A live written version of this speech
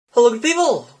Hello good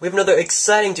people! We have another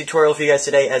exciting tutorial for you guys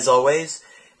today as always.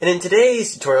 And in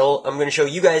today's tutorial, I'm going to show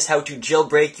you guys how to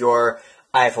jailbreak your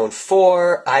iPhone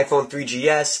 4, iPhone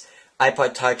 3GS,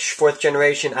 iPod Touch 4th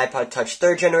generation, iPod Touch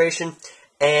 3rd generation,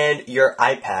 and your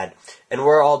iPad. And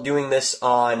we're all doing this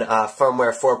on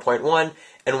firmware 4.1,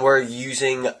 and we're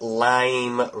using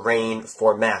LimeRain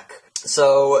for Mac.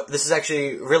 So this is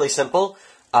actually really simple.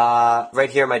 Right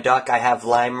here in my dock I have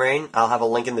LimeRain. I'll have a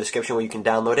link in the description where you can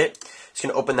download it. Just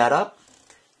going to open that up,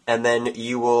 and then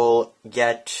you will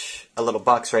get a little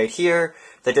box right here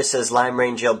that just says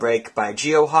LimeRain Jailbreak by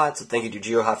GeoHot, so thank you to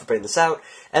GeoHot for putting this out.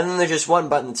 And then there's just one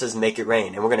button that says Make It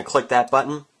Rain, and we're going to click that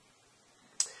button. And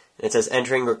it says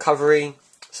Entering Recovery,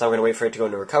 so I'm going to wait for it to go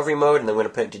into recovery mode, and then I'm going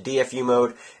to put it into DFU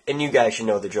mode, and you guys should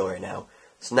know the drill right now.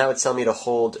 So now it's telling me to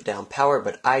hold down power,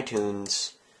 but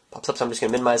iTunes pops up, so I'm just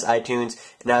going to minimize iTunes,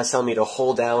 and now it's telling me to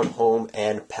hold down home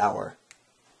and power.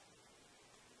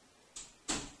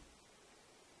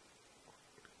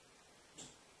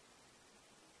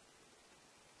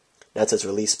 Now it says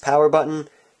release power button,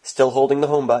 still holding the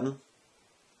home button.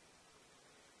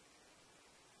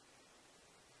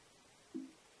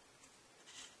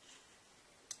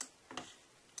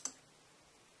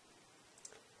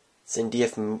 It's in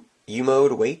DFU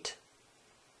mode, wait.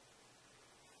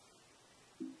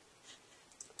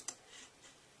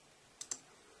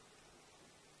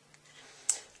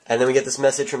 And then we get this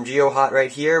message from GeoHot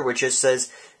right here, which just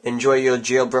says, enjoy your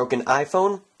jailbroken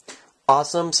iPhone.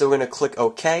 Awesome, so we're going to click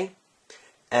OK.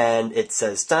 And it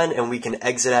says done, and we can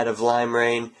exit out of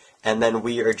LimeRain, and then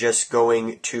we are just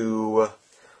going to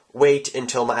wait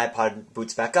until my iPod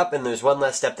boots back up, and there's one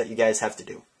last step that you guys have to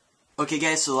do. Okay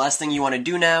guys, so the last thing you want to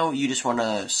do now, you just want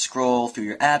to scroll through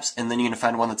your apps, and then you're going to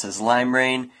find one that says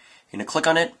LimeRain. You're going to click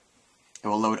on it, it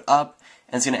will load up,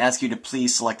 and it's going to ask you to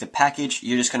please select a package.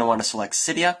 You're just going to want to select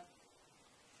Cydia,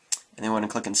 and then you want to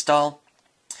click install,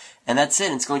 and that's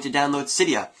it, it's going to download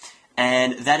Cydia.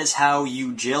 And that is how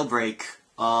you jailbreak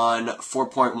on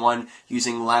 4.1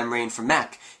 using LimeRain for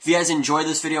Mac. If you guys enjoyed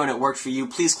this video and it worked for you,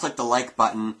 please click the like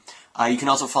button. You can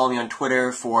also follow me on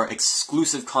Twitter for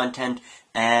exclusive content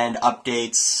and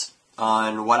updates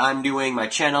on what I'm doing, my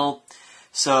channel.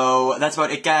 So that's about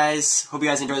it guys. Hope you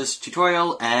guys enjoyed this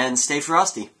tutorial and stay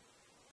frosty.